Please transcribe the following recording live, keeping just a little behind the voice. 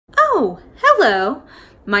Oh, hello!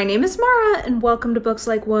 My name is Mara, and welcome to Books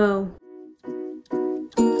Like Whoa.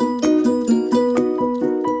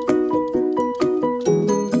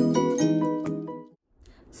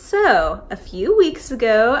 So, a few weeks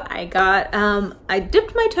ago, I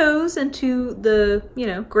dipped my toes into the,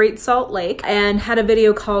 Great Salt Lake and had a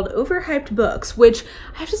video called Overhyped Books, which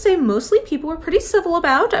I have to say mostly people were pretty civil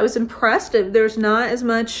about. I was impressed. There's not as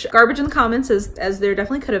much garbage in the comments as there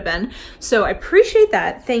definitely could have been. So I appreciate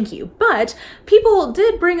that. Thank you. But people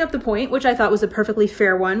did bring up the point, which I thought was a perfectly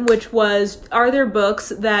fair one, which was, are there books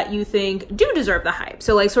that you think do deserve the hype?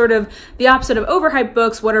 So like sort of the opposite of overhyped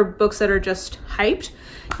books, what are books that are just hyped?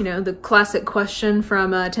 The classic question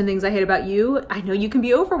from 10 Things I Hate About You. I know you can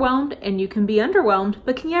be overwhelmed and you can be underwhelmed,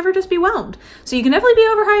 but can you ever just be whelmed? So you can definitely be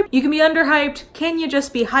overhyped, you can be underhyped, can you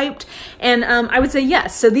just be hyped? And I would say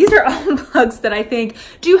yes. So these are all books that I think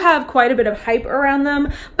do have quite a bit of hype around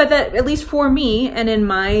them, but that at least for me and in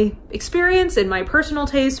my experience, in my personal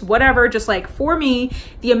taste, whatever, just like for me,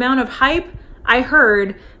 the amount of hype I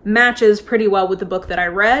heard matches pretty well with the book that I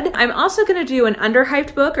read. I'm also going to do an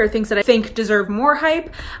underhyped book, or things that I think deserve more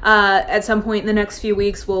hype. At some point in the next few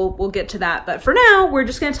weeks, we'll get to that. But for now, we're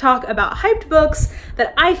just going to talk about hyped books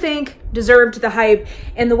that I think deserved the hype.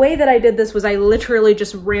 And the way that I did this was I literally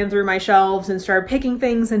just ran through my shelves and started picking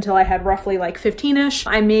things until I had roughly like 15-ish.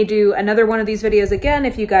 I may do another one of these videos again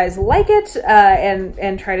if you guys like it,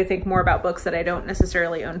 and try to think more about books that I don't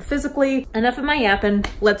necessarily own physically. Enough of my yapping.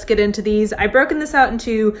 Let's get into these. I've broken this out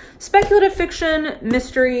into speculative fiction,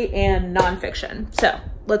 mystery, and nonfiction. So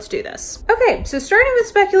let's do this. Okay, so starting with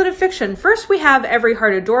speculative fiction, first we have Every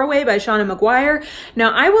Heart a Doorway by Seanan McGuire.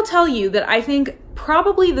 Now I will tell you that I think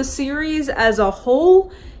probably the series as a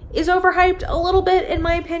whole is overhyped a little bit in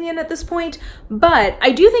my opinion at this point, but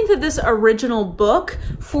I do think that this original book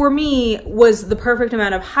for me was the perfect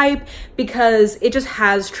amount of hype because it just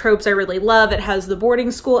has tropes I really love. It has the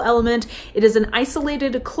boarding school element. It is an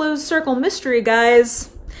isolated closed circle mystery, guys.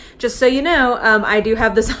 Just so you know, I do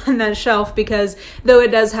have this on that shelf because though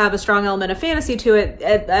it does have a strong element of fantasy to it,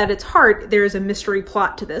 at its heart, there is a mystery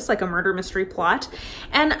plot to this, like a murder mystery plot.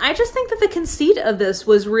 And I just think that the conceit of this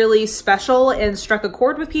was really special and struck a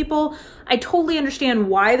chord with people. I totally understand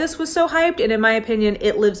why this was so hyped, and in my opinion,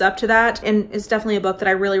 it lives up to that, and it's definitely a book that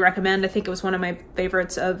I really recommend. I think it was one of my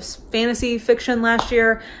favorites of fantasy fiction last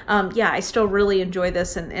year. Yeah, I still really enjoy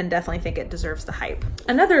this and definitely think it deserves the hype.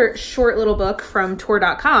 Another short little book from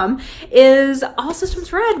Tor.com is All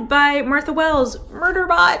Systems Red by Martha Wells,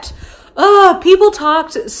 Murderbot. Oh, people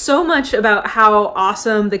talked so much about how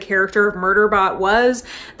awesome the character of Murderbot was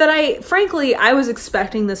that frankly, I was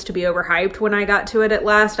expecting this to be overhyped when I got to it at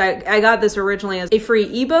last. I got this originally as a free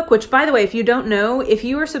ebook, which by the way, if you don't know, if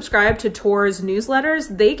you are subscribed to Tor's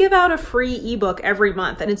newsletters, they give out a free ebook every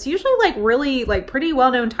month. And it's usually like really like pretty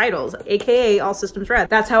well-known titles, AKA All Systems Red.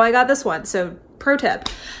 That's how I got this one. So pro tip.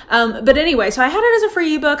 But anyway, so I had it as a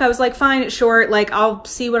free ebook. I was like, fine, it's short. Like I'll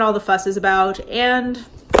see what all the fuss is about. And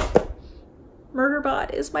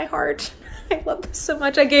Murderbot is my heart. I love this so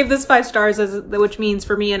much. I gave this 5 stars, which means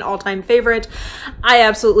for me an all-time favorite. I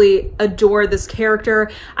absolutely adore this character.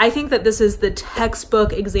 I think that this is the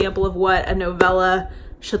textbook example of what a novella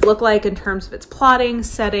should look like in terms of its plotting,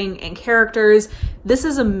 setting, and characters. This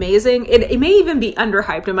is amazing. It may even be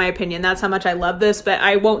underhyped in my opinion. That's how much I love this, but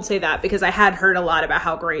I won't say that because I had heard a lot about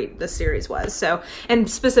how great this series was. So, and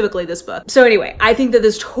specifically this book. So anyway, I think that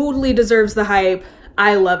this totally deserves the hype.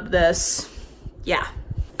 I love this. Yeah.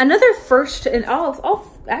 Another first, and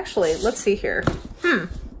actually, let's see here.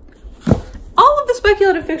 All of the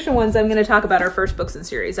speculative fiction ones I'm going to talk about are first books in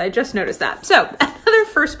series. I just noticed that. So another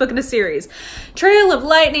first book in a series, Trail of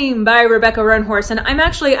Lightning by Rebecca Roanhorse. And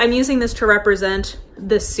I'm using this to represent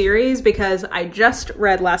this series because I just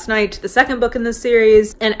read last night the second book in this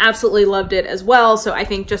series and absolutely loved it as well. So I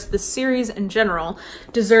think just the series in general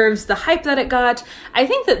deserves the hype that it got. I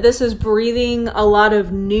think that this is breathing a lot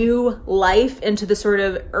of new life into the sort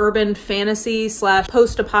of urban fantasy /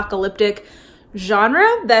 post-apocalyptic genre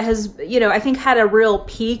that has, I think had a real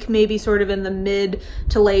peak maybe sort of in the mid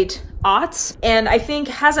to late aughts, and I think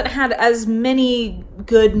hasn't had as many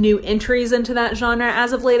good new entries into that genre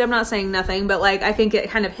as of late. I'm not saying nothing, but like I think it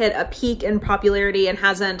kind of hit a peak in popularity and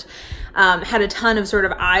hasn't had a ton of sort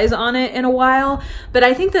of eyes on it in a while. But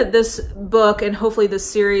I think that this book and hopefully this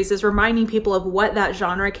series is reminding people of what that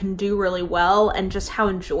genre can do really well and just how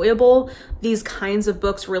enjoyable these kinds of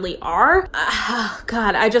books really are.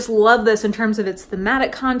 God, I just love this in terms of its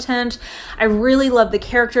thematic content. I really love the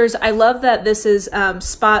characters. I love that this is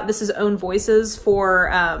own voices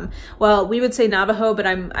for, well, we would say Navajo, but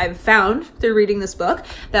I've found through reading this book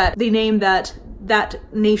that the name that that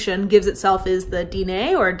nation gives itself is the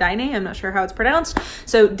Diné or Diné, I'm not sure how it's pronounced.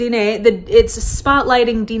 So Diné, it's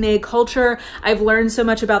spotlighting Diné culture. I've learned so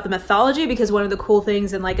much about the mythology because one of the cool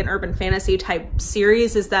things in like an urban fantasy type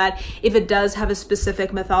series is that if it does have a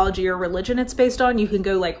specific mythology or religion it's based on, you can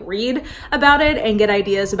go like read about it and get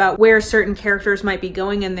ideas about where certain characters might be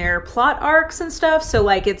going in their plot arcs and stuff. So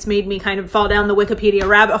like it's made me kind of fall down the Wikipedia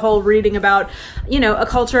rabbit hole reading about, you know, a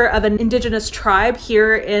culture of an indigenous tribe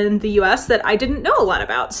here in the US that I didn't know a lot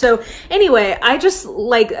about. So anyway, I just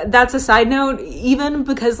like, that's a side note, even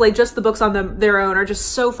because like just the books on their own are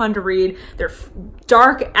just so fun to read. They're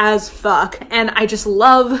dark as fuck. And I just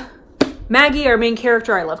love Maggie, our main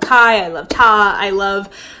character. I love Kai, I love Ta, I love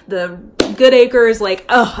the Goodacres. Like,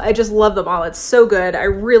 oh, I just love them all. It's so good. I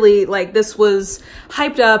really like, this was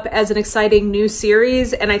hyped up as an exciting new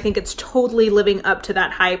series, and I think it's totally living up to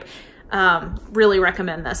that hype. Really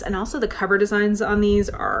recommend this. And also the cover designs on these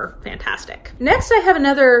are fantastic. Next, I have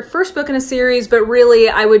another first book in a series, but really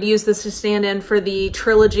I would use this to stand in for the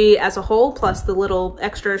trilogy as a whole, plus the little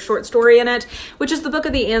extra short story in it, which is the book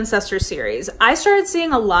of the Ancestor series. I started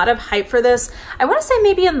seeing a lot of hype for this. I want to say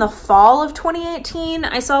maybe in the fall of 2018,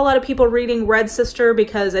 I saw a lot of people reading Red Sister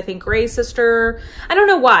because I think Gray Sister, I don't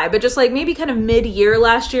know why, but just like maybe kind of mid-year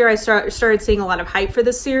last year, I started seeing a lot of hype for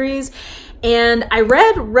this series. And I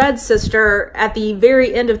read Red Sister at the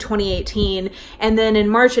very end of 2018, and then in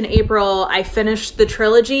March and April, I finished the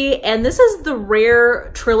trilogy, and this is the rare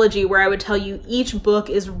trilogy where I would tell you each book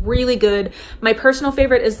is really good. My personal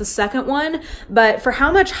favorite is the second one, but for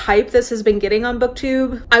how much hype this has been getting on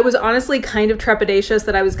BookTube, I was honestly kind of trepidatious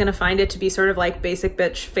that I was gonna find it to be sort of like basic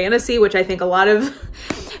bitch fantasy, which I think a lot of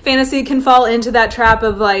fantasy can fall into that trap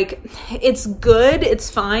of like, it's good, it's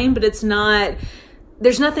fine, but it's not...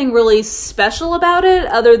 There's nothing really special about it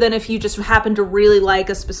other than if you just happen to really like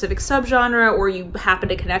a specific subgenre or you happen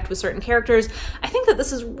to connect with certain characters. I think that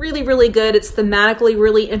this is really, really good. It's thematically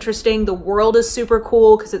really interesting. The world is super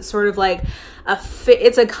cool because it's sort of like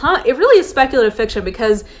it really is speculative fiction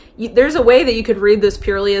because there's a way that you could read this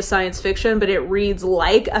purely as science fiction, but it reads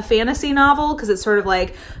like a fantasy novel because it's sort of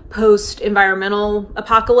like post-environmental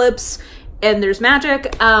apocalypse. And there's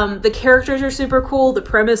magic. The characters are super cool. The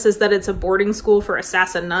premise is that it's a boarding school for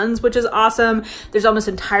assassin nuns, which is awesome. There's almost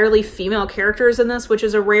entirely female characters in this, which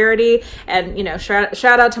is a rarity. And, you know, shout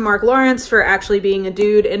out to Mark Lawrence for actually being a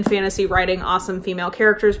dude in fantasy writing awesome female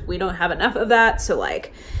characters. We don't have enough of that. So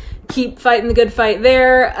like, keep fighting the good fight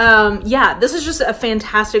there. Yeah, this is just a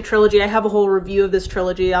fantastic trilogy. I have a whole review of this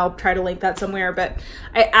trilogy. I'll try to link that somewhere, but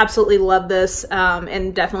I absolutely love this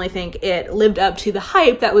and definitely think it lived up to the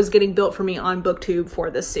hype that was getting built for me on BookTube for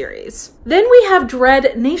this series. Then we have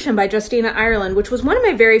Dread Nation by Justina Ireland, which was one of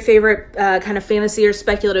my very favorite kind of fantasy or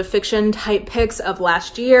speculative fiction type picks of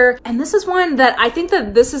last year. And this is one that I think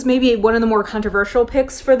that this is maybe one of the more controversial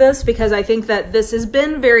picks for this because I think that this has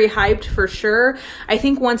been very hyped for sure. I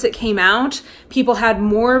think once it came out, people had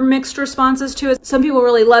more mixed responses to it. Some people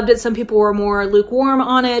really loved it, some people were more lukewarm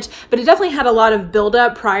on it, but it definitely had a lot of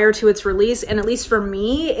buildup prior to its release, and at least for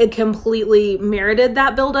me, it completely merited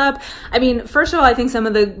that buildup. I mean, first of all, I think some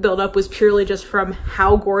of the buildup was purely just from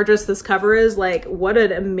how gorgeous this cover is. Like, what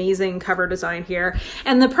an amazing cover design here.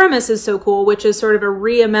 And the premise is so cool, which is sort of a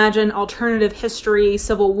reimagined alternative history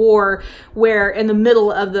civil war, where in the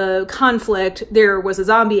middle of the conflict, there was a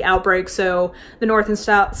zombie outbreak, so the North and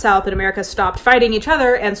South in America stopped fighting each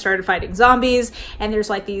other and started fighting zombies, and there's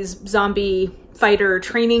like these zombie fighter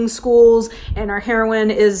training schools, and our heroine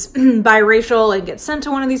is biracial and gets sent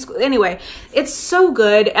to one of these schools. Anyway, it's so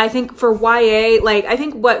good. I think for YA, like, I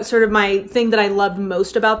think what sort of my thing that I loved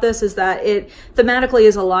most about this is that it thematically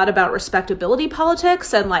is a lot about respectability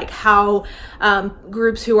politics and like how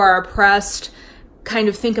groups who are oppressed kind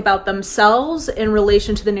of think about themselves in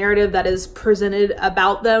relation to the narrative that is presented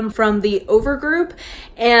about them from the overgroup.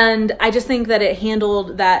 And I just think that it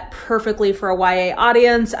handled that perfectly for a YA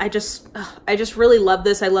audience. I just really love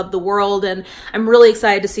this. I love the world, and I'm really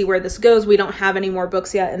excited to see where this goes. We don't have any more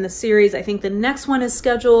books yet in the series. I think the next one is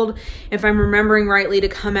scheduled, if I'm remembering rightly, to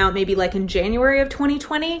come out maybe like in January of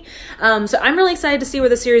 2020. So I'm really excited to see where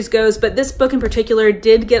the series goes, but this book in particular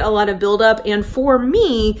did get a lot of buildup, and for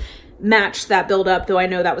me, matched that build up, though I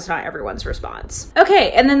know that was not everyone's response.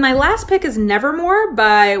 Okay, and then my last pick is Nevermore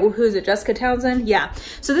by, who is it, Jessica Townsend? Yeah.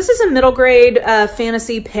 So this is a middle grade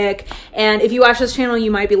fantasy pick, and if you watch this channel, you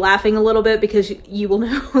might be laughing a little bit because you will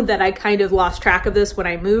know that I kind of lost track of this when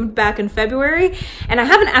I moved back in February, and I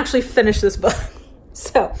haven't actually finished this book.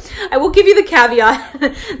 So I will give you the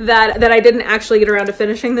caveat that I didn't actually get around to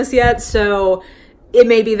finishing this yet, so it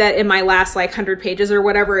may be that in my last like 100 pages or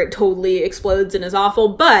whatever, it totally explodes and is awful,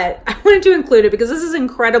 but I wanted to include it because this is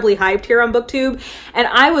incredibly hyped here on BookTube. And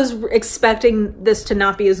I was expecting this to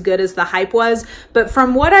not be as good as the hype was, but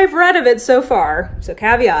from what I've read of it so far, so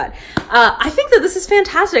caveat, I think that this is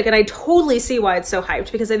fantastic. And I totally see why it's so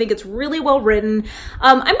hyped because I think it's really well written.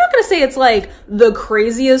 I'm not going to say it's like the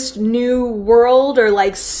craziest new world or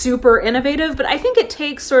like super innovative, but I think it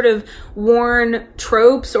takes sort of worn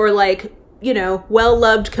tropes or like, you know,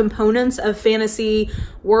 well-loved components of fantasy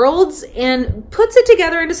worlds and puts it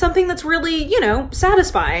together into something that's really, you know,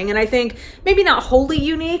 satisfying. And I think maybe not wholly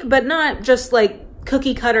unique, but not just like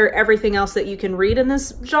cookie cutter everything else that you can read in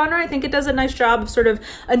this genre. I think it does a nice job of sort of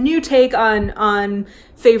a new take on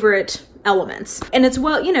favorite elements. And it's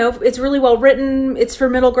well, you know, it's really well written. It's for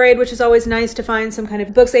middle grade, which is always nice to find some kind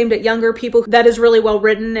of books aimed at younger people that is really well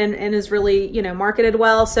written and is really, you know, marketed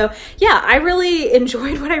well. So yeah, I really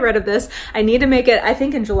enjoyed what I read of this. I need to make it, I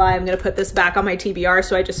think in July, I'm going to put this back on my TBR.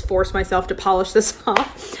 So I just forced myself to polish this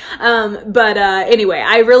off. Anyway,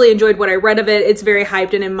 I really enjoyed what I read of it. It's very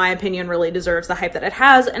hyped and in my opinion, really deserves the hype that it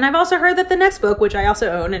has. And I've also heard that the next book, which I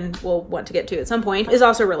also own and will want to get to at some point, is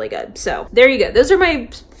also really good. So there you go. Those are my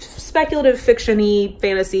speculative fiction-y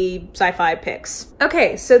fantasy sci-fi picks.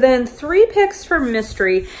 Okay, so then 3 picks for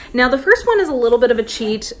mystery. Now the first one is a little bit of a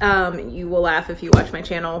cheat. You will laugh if you watch my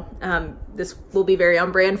channel. This will be very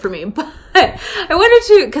on brand for me, but I wanted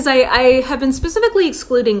to, because I have been specifically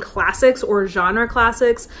excluding classics or genre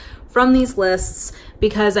classics from these lists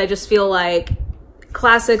because I just feel like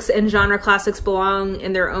classics and genre classics belong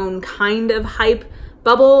in their own kind of hype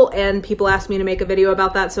bubble, and people asked me to make a video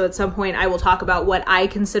about that. So at some point I will talk about what I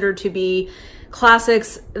consider to be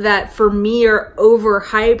classics that for me are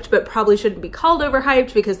overhyped, but probably shouldn't be called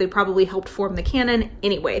overhyped because they probably helped form the canon.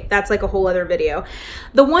 Anyway, that's like a whole other video.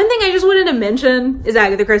 The one thing I just wanted to mention is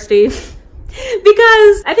Agatha Christie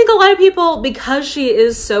because I think a lot of people, because she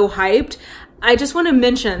is so hyped, I just want to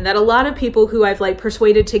mention that a lot of people who I've like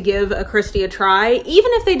persuaded to give a Christie a try,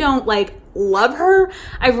 even if they don't like love her,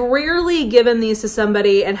 I've rarely given these to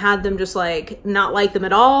somebody and had them just like not like them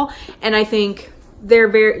at all. And I think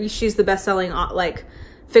she's the best-selling like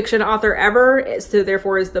fiction author ever, so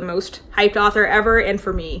therefore is the most hyped author ever. And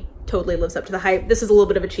for me, totally lives up to the hype. This is a little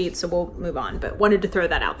bit of a cheat, so we'll move on, but wanted to throw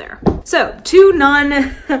that out there. So 2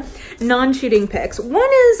 non-cheating picks. One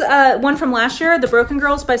is one from last year, The Broken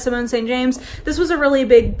Girls by Simone St. James. This was a really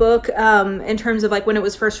big book in terms of like when it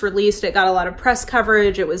was first released. It got a lot of press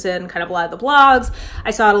coverage. It was in kind of a lot of the blogs.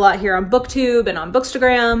 I saw it a lot here on BookTube and on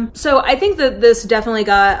Bookstagram. So I think that this definitely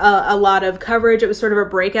got a lot of coverage. It was sort of a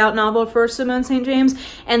breakout novel for Simone St. James.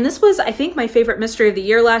 And this was, I think, my favorite mystery of the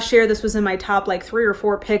year last year. This was in my top like 3 or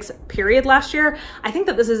 4 picks period last year. I think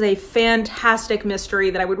that this is a fantastic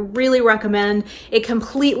mystery that I would really recommend. It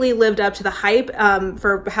completely lived up to the hype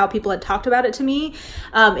for how people had talked about it to me.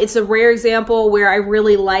 It's a rare example where I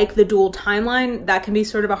really like the dual timeline. That can be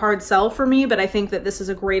sort of a hard sell for me, but I think that this is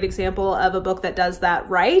a great example of a book that does that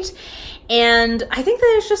right. And I think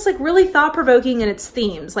that it's just like really thought-provoking in its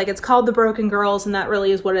themes. Like it's called The Broken Girls, and that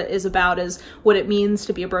really is what it is about, is what it means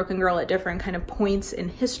to be a broken girl at different kind of points in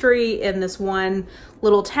history in this one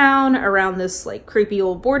little town around this like creepy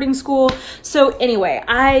old boarding school. So anyway,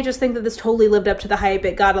 I just think that this totally lived up to the hype.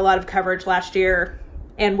 It got a lot of coverage last year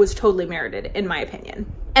and was totally merited in my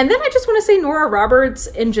opinion. And then I just want to say Nora Roberts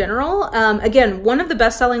in general. Again, one of the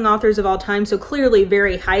best-selling authors of all time, so clearly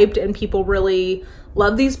very hyped and people really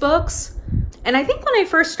love these books. And I think when I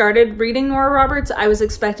first started reading Nora Roberts, I was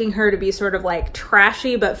expecting her to be sort of like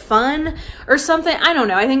trashy but fun or something. I don't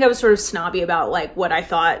know. I think I was sort of snobby about like what I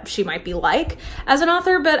thought she might be like as an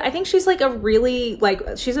author, but I think she's like a really, like,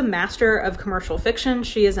 she's a master of commercial fiction.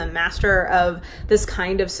 She is a master of this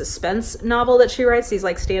kind of suspense novel that she writes, these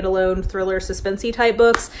like standalone thriller suspensey type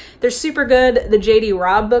books. They're super good. The J.D.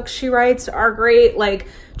 Robb books she writes are great. Like,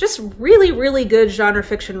 just really, really good genre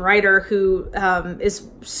fiction writer who is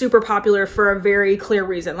super popular for a very clear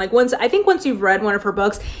reason. Like I think once you've read one of her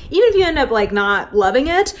books, even if you end up like not loving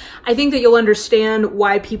it, I think that you'll understand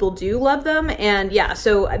why people do love them. And yeah,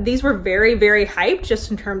 so these were very, very hyped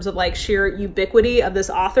just in terms of like sheer ubiquity of this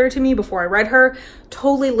author to me before I read her.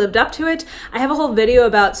 Totally lived up to it. I have a whole video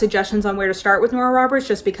about suggestions on where to start with Nora Roberts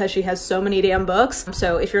just because she has so many damn books.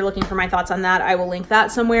 So if you're looking for my thoughts on that, I will link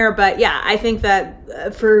that somewhere. But yeah, I think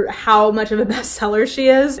that for how much of a bestseller she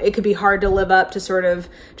is, it could be hard to live up to sort of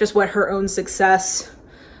just what her own success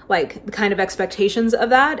like the kind of expectations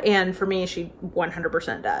of that. And for me, she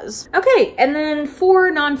 100% does. Okay, and then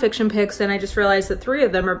 4 nonfiction picks, and I just realized that 3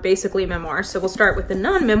 of them are basically memoirs. So we'll start with the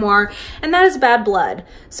non-memoir, and that is Bad Blood.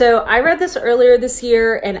 So I read this earlier this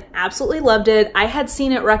year and absolutely loved it. I had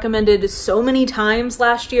seen it recommended so many times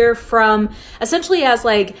last year from essentially as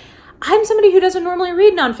like, I'm somebody who doesn't normally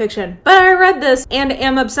read nonfiction, but I read this and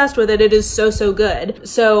am obsessed with it. It is so, so good.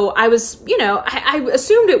 So I was, you know, I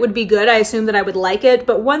assumed it would be good. I assumed that I would like it.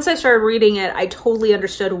 But once I started reading it, I totally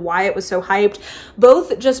understood why it was so hyped.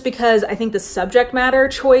 Both just because I think the subject matter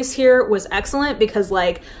choice here was excellent, because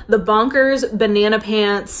like the bonkers, banana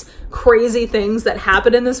pants, crazy things that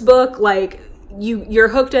happen in this book, like you're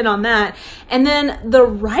hooked in on that. And then the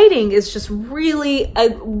writing is just really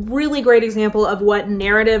a really great example of what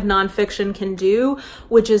narrative nonfiction can do,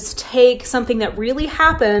 which is take something that really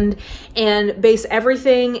happened and base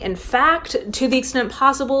everything in fact to the extent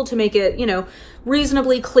possible to make it, you know,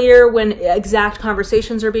 reasonably clear when exact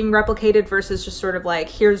conversations are being replicated versus just sort of like,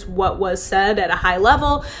 here's what was said at a high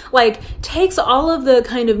level. Like, takes all of the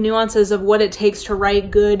kind of nuances of what it takes to write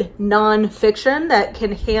good nonfiction that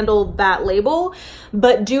can handle that label,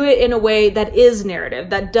 but do it in a way that is narrative,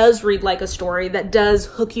 that does read like a story, that does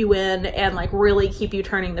hook you in and like really keep you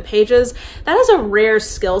turning the pages. That is a rare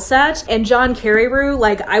skill set. And John Carreyrou,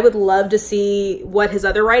 like, I would love to see what his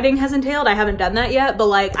other writing has entailed. I haven't done that yet, but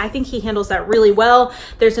like, I think he handles that really well.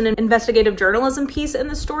 There's an investigative journalism piece in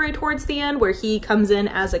the story towards the end where he comes in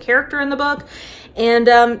as a character in the book. And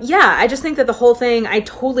yeah, I just think that the whole thing, I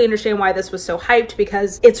totally understand why this was so hyped,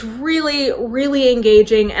 because it's really, really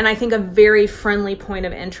engaging, and I think a very friendly point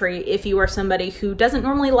of entry if you are somebody who doesn't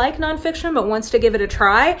normally like nonfiction but wants to give it a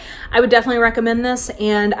try. I would definitely recommend this,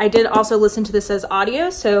 and I did also listen to this as audio,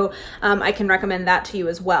 so I can recommend that to you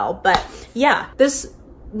as well. But yeah, this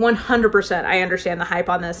 100%, I understand the hype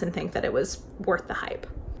on this and think that it was worth the hype.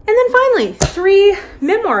 And then finally, 3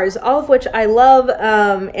 memoirs, all of which I love,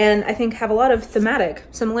 and I think have a lot of thematic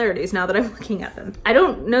similarities now that I'm looking at them. I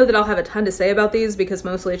don't know that I'll have a ton to say about these, because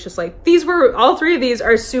mostly it's just like, all 3 of these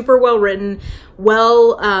are super well written,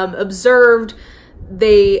 well observed.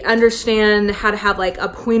 They understand how to have like a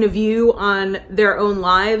point of view on their own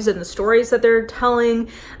lives and the stories that they're telling.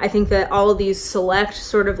 I think that all of these select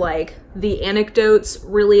sort of like the anecdotes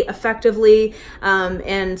really effectively,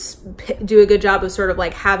 and do a good job of sort of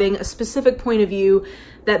like having a specific point of view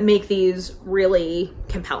that make these really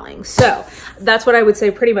compelling. So that's what I would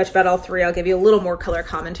say pretty much about all 3. I'll give you a little more color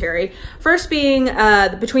commentary. First being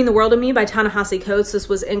Between the World and Me by Ta-Nehisi Coates. This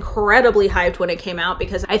was incredibly hyped when it came out,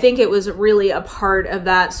 because I think it was really a part of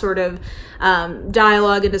that sort of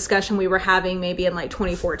dialogue and discussion we were having maybe in like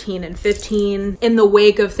 2014 and 15 in the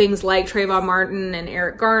wake of things like Trayvon Martin and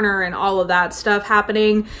Eric Garner and all of that stuff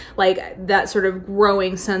happening. Like that sort of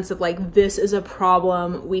growing sense of like, this is a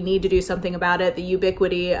problem, we need to do something about it. The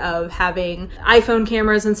ubiquity of having iPhone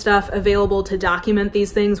cameras and stuff available to document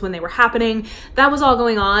these things when they were happening. That was all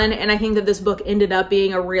going on, and I think that this book ended up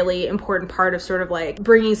being a really important part of sort of like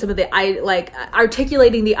bringing some of the, like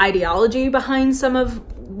articulating the ideology behind some of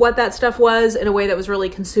what that stuff was in a way that was really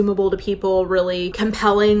consumable to people, really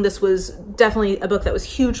compelling. This was definitely a book that was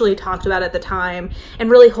hugely talked about at the time and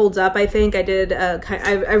really holds up. I think I did,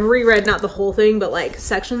 I've reread not the whole thing, but like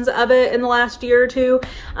sections of it in the last year or 2,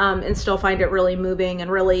 and still find it really moving and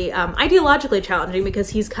really ideologically challenging, because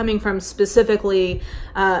he's coming from specifically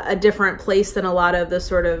a different place than a lot of the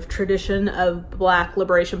sort of tradition of Black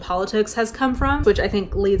liberation politics has come from, which I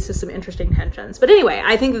think leads to some interesting tensions. But anyway,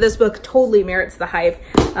 I think that this book totally merits the hype,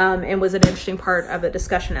 and was an interesting part of a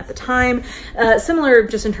discussion at the time. Similar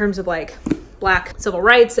just in terms of like Black civil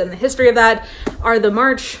rights and the history of that are the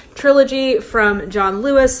March trilogy from John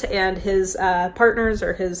Lewis and his partners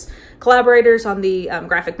or his collaborators on the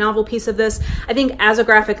graphic novel piece of this. I think as a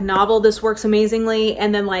graphic novel, this works amazingly.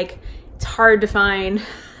 And then like, it's hard to find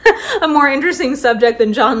a more interesting subject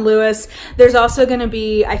than John Lewis. There's also going to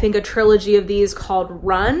be, I think, a trilogy of these called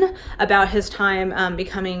Run, about his time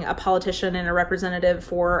becoming a politician and a representative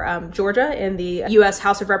for Georgia in the U.S.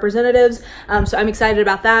 House of Representatives. So I'm excited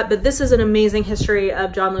about that. But this is an amazing history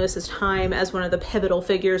of John Lewis's time as one of the pivotal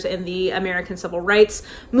figures in the American civil rights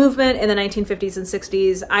movement in the 1950s and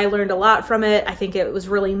 60s. I learned a lot from it. I think it was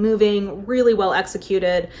really moving, really well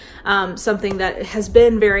executed, something that has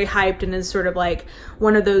been very hyped and is sort of like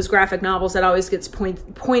one of those graphic novels that always gets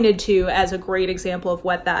pointed to as a great example of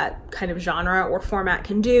what that kind of genre or format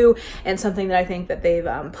can do, and something that I think that they've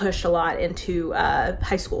pushed a lot into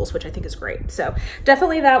high schools, which I think is great. So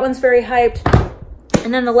definitely that one's very hyped.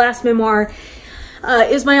 And then the last memoir,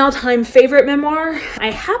 is my all-time favorite memoir.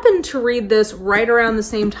 I happened to read this right around the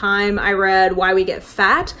same time I read Why We Get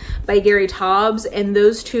Fat by Gary Taubes, and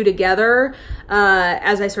those two together,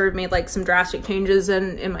 as I sort of made like some drastic changes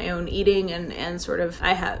in my own eating and sort of,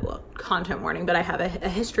 I have, well, content warning, but I have a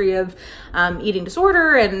history of eating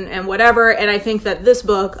disorder and whatever, and I think that this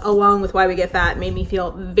book, along with Why We Get Fat, made me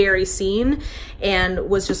feel very seen and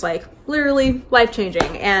was just like literally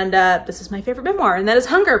life-changing. And this is my favorite memoir, and that is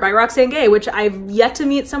Hunger by Roxane Gay, which I've yet to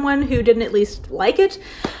meet someone who didn't at least like it,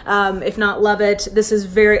 if not love it. This is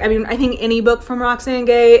very, I mean, I think any book from Roxane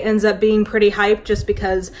Gay ends up being pretty hyped just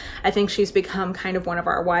because I think she's become kind of one of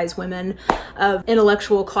our wise women of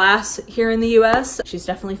intellectual class here in the US. She's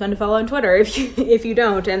definitely fun to follow on Twitter if you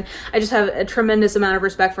don't, and I just have a tremendous amount of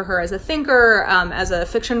respect for her as a thinker, as a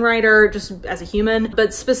fiction writer, just as a human.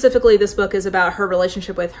 But specifically, this book is about her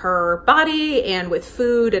relationship with her body and with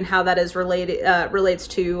food, and how that is relates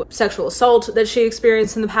to sexual assault that she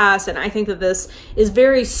experienced in the past. And I think that this is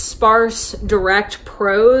very sparse, direct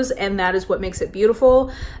prose, and that is what makes it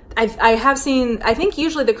beautiful. I have seen, I think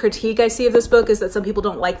usually the critique I see of this book is that some people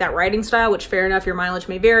don't like that writing style, which fair enough, your mileage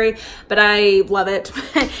may vary, but I love it.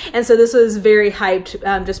 And so this was very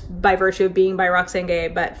hyped just by virtue of being by Roxane Gay,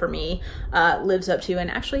 but for me, lives up to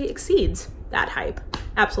and actually exceeds that hype.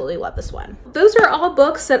 Absolutely love this one. Those are all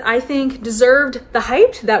books that I think deserved the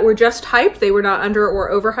hype, that were just hyped. They were not under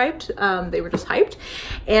or overhyped. They were just hyped.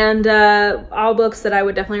 And all books that I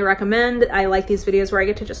would definitely recommend. I like these videos where I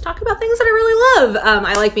get to just talk about things that I really love.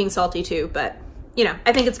 I like being salty too, but you know,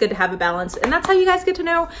 I think it's good to have a balance, and that's how you guys get to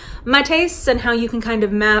know my tastes and how you can kind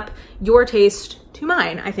of map your taste to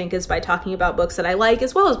mine, I think, is by talking about books that I like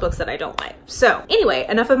as well as books that I don't like. So anyway,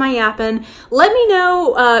 enough of my yapping. Let me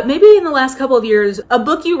know, maybe in the last couple of years, a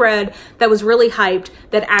book you read that was really hyped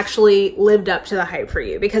that actually lived up to the hype for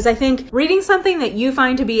you, because I think reading something that you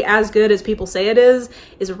find to be as good as people say it is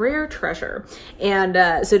a rare treasure.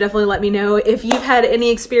 And so definitely let me know if you've had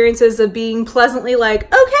any experiences of being pleasantly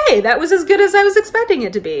like, okay, that was as good as I was expecting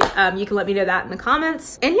it to be. You can let me know that in the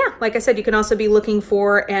comments. And yeah, like I said, you can also be looking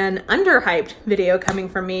for an underhyped video coming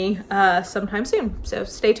from me sometime soon, so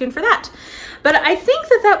stay tuned for that. But I think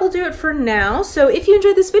that will do it for now. So if you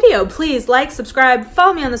enjoyed this video, please like, subscribe,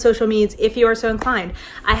 follow me on the social medias if you are so inclined.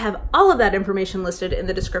 I have all of that information listed in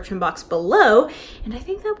the description box below, and I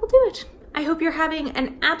think that will do it. I hope you're having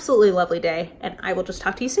an absolutely lovely day, and I will just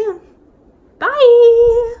talk to you soon.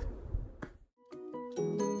 Bye!